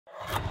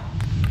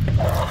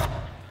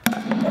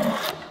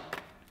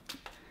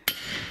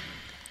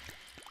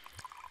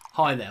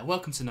Hi there,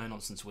 welcome to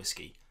Nonsense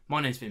Whisky. My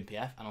name's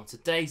VinPF, and on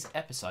today's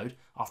episode,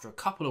 after a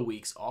couple of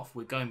weeks off,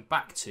 we're going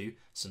back to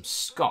some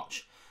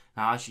Scotch.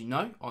 Now, as you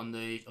know, on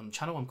the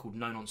channel, I'm called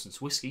No Nonsense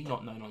Whisky,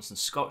 not No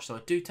Nonsense Scotch, so I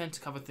do tend to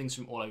cover things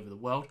from all over the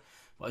world,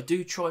 but I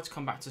do try to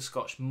come back to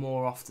Scotch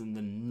more often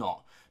than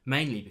not,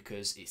 mainly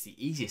because it's the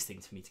easiest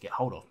thing for me to get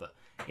hold of. But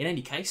in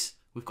any case,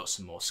 we've got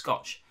some more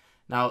Scotch.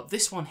 Now,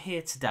 this one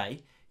here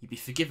today, you'd be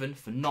forgiven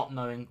for not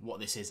knowing what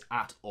this is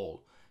at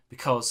all,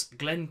 because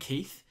Glen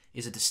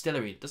is a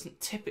distillery that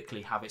doesn't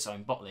typically have its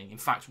own bottling. In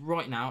fact,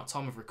 right now, at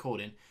time of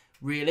recording,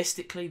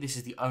 realistically, this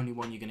is the only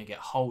one you're going to get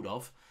hold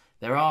of.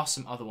 There are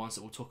some other ones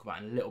that we'll talk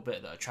about in a little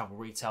bit that are travel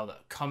retail that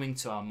are coming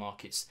to our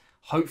markets,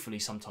 hopefully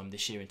sometime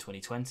this year in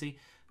 2020.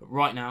 But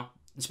right now,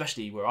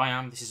 especially where I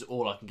am, this is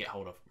all I can get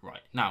hold of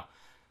right now.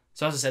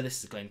 So as I said,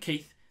 this is Glen.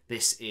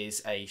 This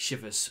is a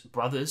Chivas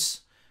Brothers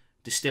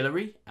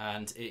distillery,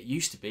 and it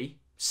used to be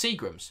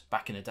Seagram's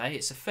back in the day.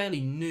 It's a fairly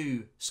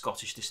new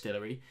Scottish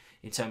distillery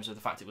in terms of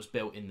the fact it was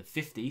built in the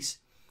 50s.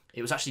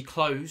 It was actually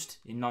closed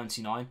in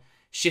 99,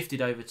 shifted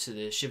over to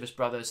the Chivas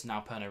Brothers,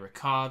 now Pernod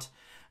Ricard,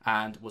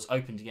 and was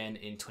opened again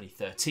in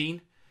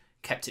 2013.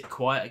 Kept it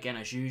quiet again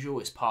as usual.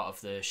 It's part of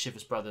the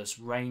Chivas Brothers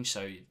range,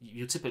 so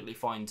you'll typically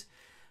find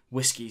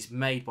whiskies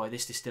made by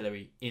this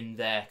distillery in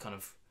their kind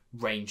of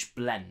range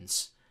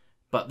blends.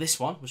 But this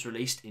one was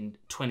released in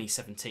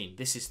 2017.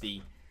 This is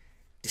the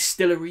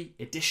Distillery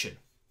Edition.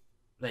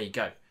 There you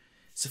go.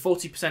 It's a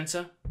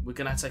 40%er. We're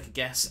going to take a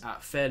guess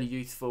at fairly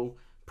youthful,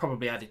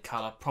 probably added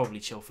colour, probably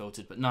chill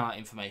filtered, but none of that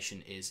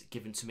information is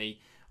given to me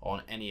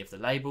on any of the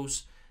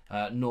labels,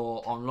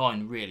 nor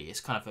online really. It's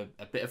kind of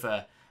a bit of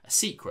a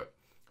secret.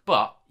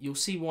 But you'll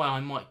see why I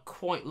might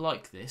quite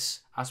like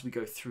this as we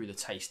go through the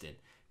tasting,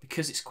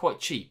 because it's quite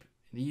cheap.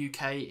 In the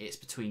UK, it's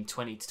between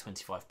 £20 to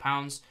 £25.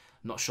 I'm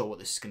not sure what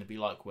this is going to be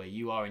like where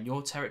you are in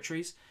your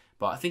territories,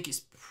 but I think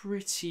it's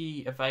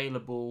pretty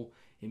available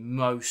in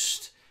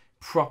most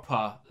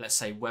proper, let's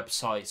say,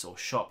 websites or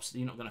shops.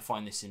 You're not going to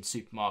find this in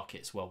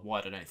supermarkets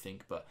worldwide, I don't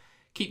think, but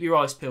keep your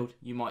eyes peeled,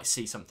 you might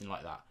see something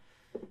like that.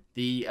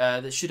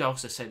 That should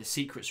also say the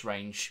Secrets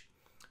range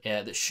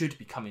that should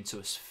be coming to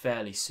us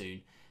fairly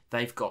soon.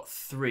 They've got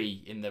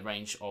 3 in the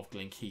range of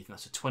Glen, and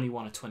that's a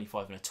 21, a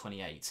 25 and a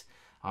 28.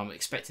 I'm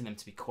expecting them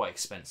to be quite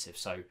expensive,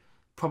 so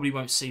probably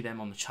won't see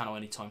them on the channel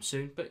anytime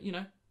soon, but you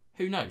know,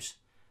 who knows.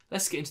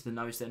 Let's get into the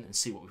nose then and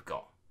see what we've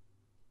got.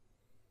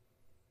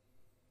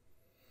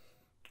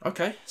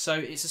 Okay, so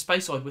it's a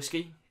Speyside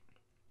whiskey,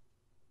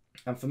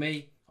 and for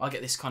me, I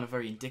get this kind of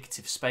very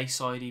indicative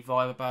Speyside-y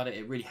vibe about it.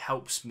 It really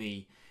helps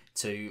me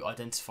to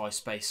identify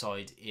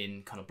Speyside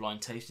in kind of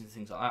blind tasting and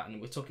things like that,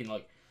 and we're talking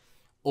like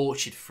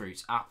orchard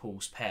fruits,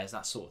 apples, pears,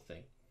 that sort of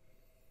thing.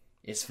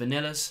 It's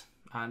vanillas,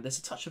 and there's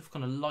a touch of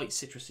kind of light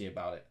citrusy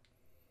about it.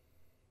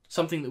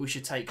 Something that we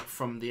should take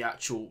from the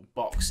actual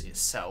box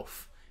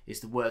itself is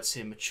the words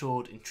here,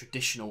 matured in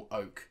traditional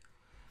oak.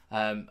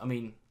 I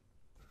mean,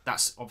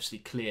 that's obviously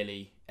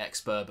clearly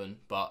ex-bourbon,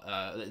 but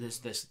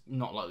there's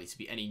not likely to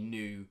be any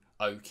new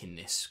oak in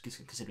this,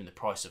 considering the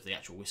price of the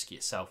actual whiskey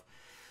itself.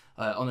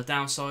 On the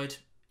downside,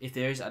 if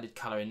there is added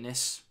colour in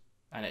this,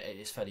 and it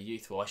is fairly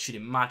youthful, I should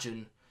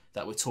imagine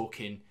that we're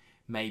talking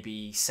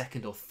maybe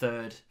second or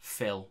third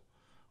fill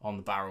on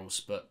the barrels,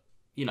 but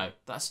you know,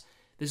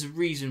 there's a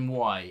reason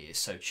why it's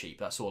so cheap,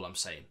 that's all I'm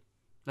saying.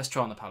 Let's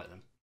try on the palate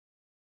then.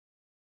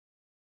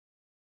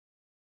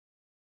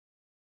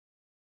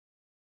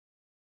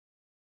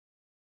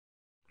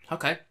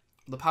 Okay,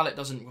 the palate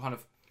doesn't kind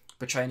of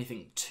portray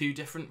anything too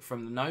different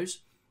from the nose.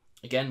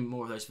 Again,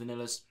 more of those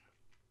vanillas,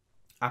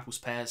 apples,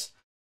 pears.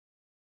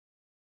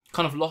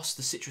 Kind of lost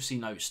the citrusy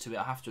notes to it,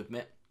 I have to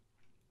admit.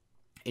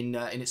 In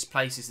its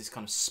place is this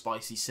kind of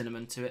spicy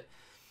cinnamon to it.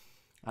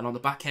 And on the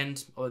back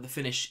end, the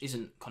finish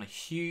isn't kind of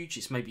huge.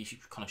 It's maybe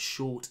kind of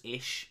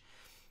short-ish.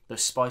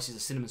 Those spices,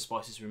 the cinnamon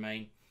spices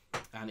remain.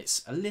 And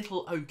it's a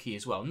little oaky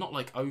as well. Not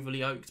like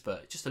overly oaked,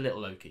 but just a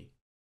little oaky.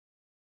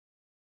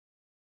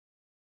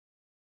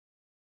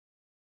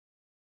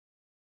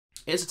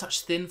 It is a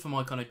touch thin for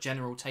my kind of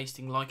general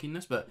tasting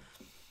likingness, but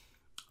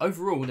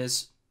overall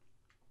it's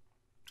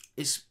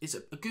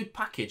a good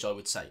package, I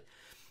would say.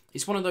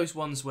 It's one of those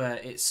ones where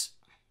it's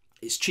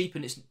cheap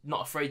and it's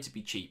not afraid to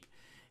be cheap.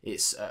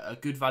 It's a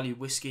good value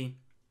whiskey.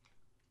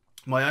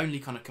 My only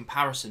kind of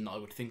comparison that I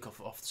would think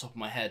of off the top of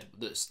my head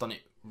that's done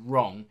it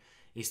wrong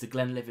is the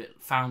Glenlivet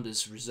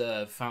Founders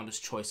Reserve, Founders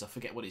Choice. I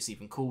forget what it's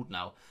even called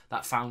now.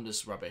 That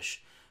Founders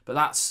rubbish. But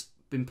that's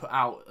been put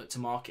out to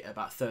market at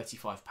about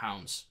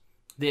 £35.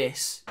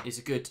 This is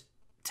a good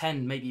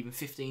 10, maybe even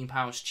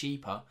 £15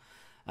 cheaper.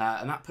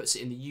 And that puts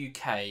it in the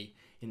UK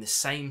in the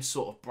same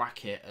sort of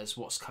bracket as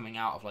what's coming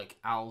out of like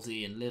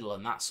Aldi and Lidl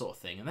and that sort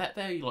of thing. And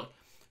they're like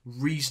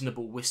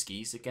reasonable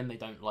whiskies. Again, they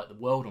don't light the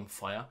world on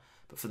fire,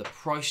 but for the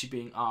price you're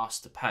being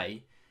asked to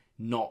pay,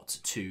 not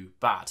too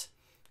bad.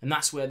 And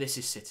that's where this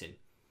is sitting.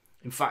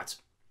 In fact,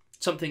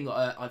 something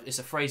that it's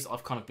a phrase that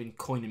I've kind of been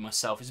coining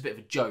myself. It's a bit of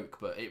a joke,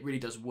 but it really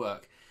does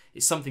work.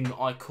 It's something that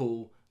I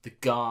call the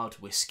guard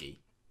whiskey.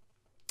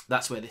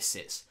 That's where this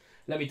sits.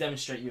 Let me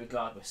demonstrate you a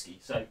guard whiskey.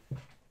 So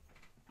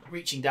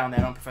reaching down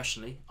there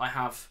unprofessionally, I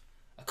have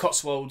a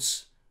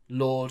Cotswolds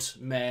Lord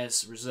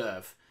Mayor's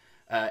Reserve.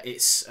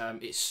 It's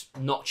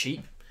not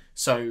cheap.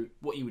 So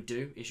what you would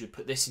do is you'd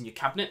put this in your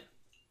cabinet.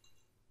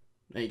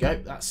 There you go.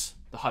 That's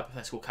the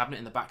hypothetical cabinet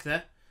in the back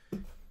there.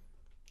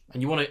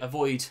 And you want to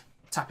avoid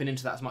tapping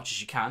into that as much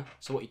as you can.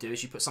 So what you do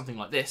is you put something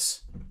like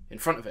this in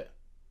front of it.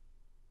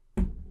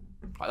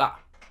 Like that.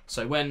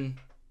 So when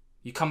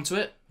you come to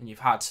it and you've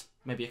had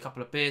maybe a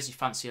couple of beers, you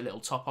fancy a little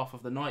top off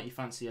of the night, you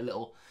fancy a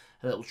little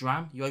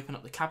dram, you open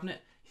up the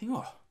cabinet, you think,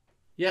 oh,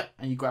 yeah,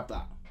 and you grab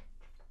that.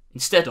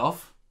 Instead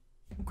of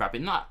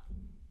grabbing that.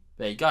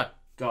 There you go.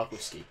 Guard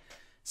whiskey.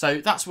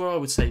 So that's where I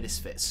would say this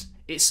fits.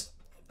 It's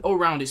all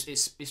around,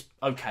 it's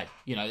okay.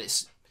 You know,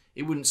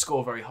 it wouldn't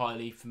score very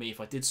highly for me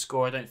if I did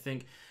score, I don't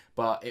think,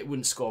 but it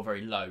wouldn't score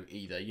very low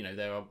either. You know,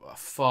 there are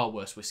far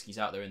worse whiskies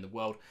out there in the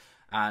world,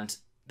 and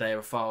they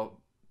are far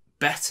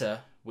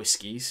better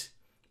whiskies,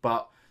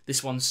 but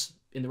this one's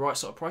in the right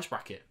sort of price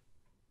bracket.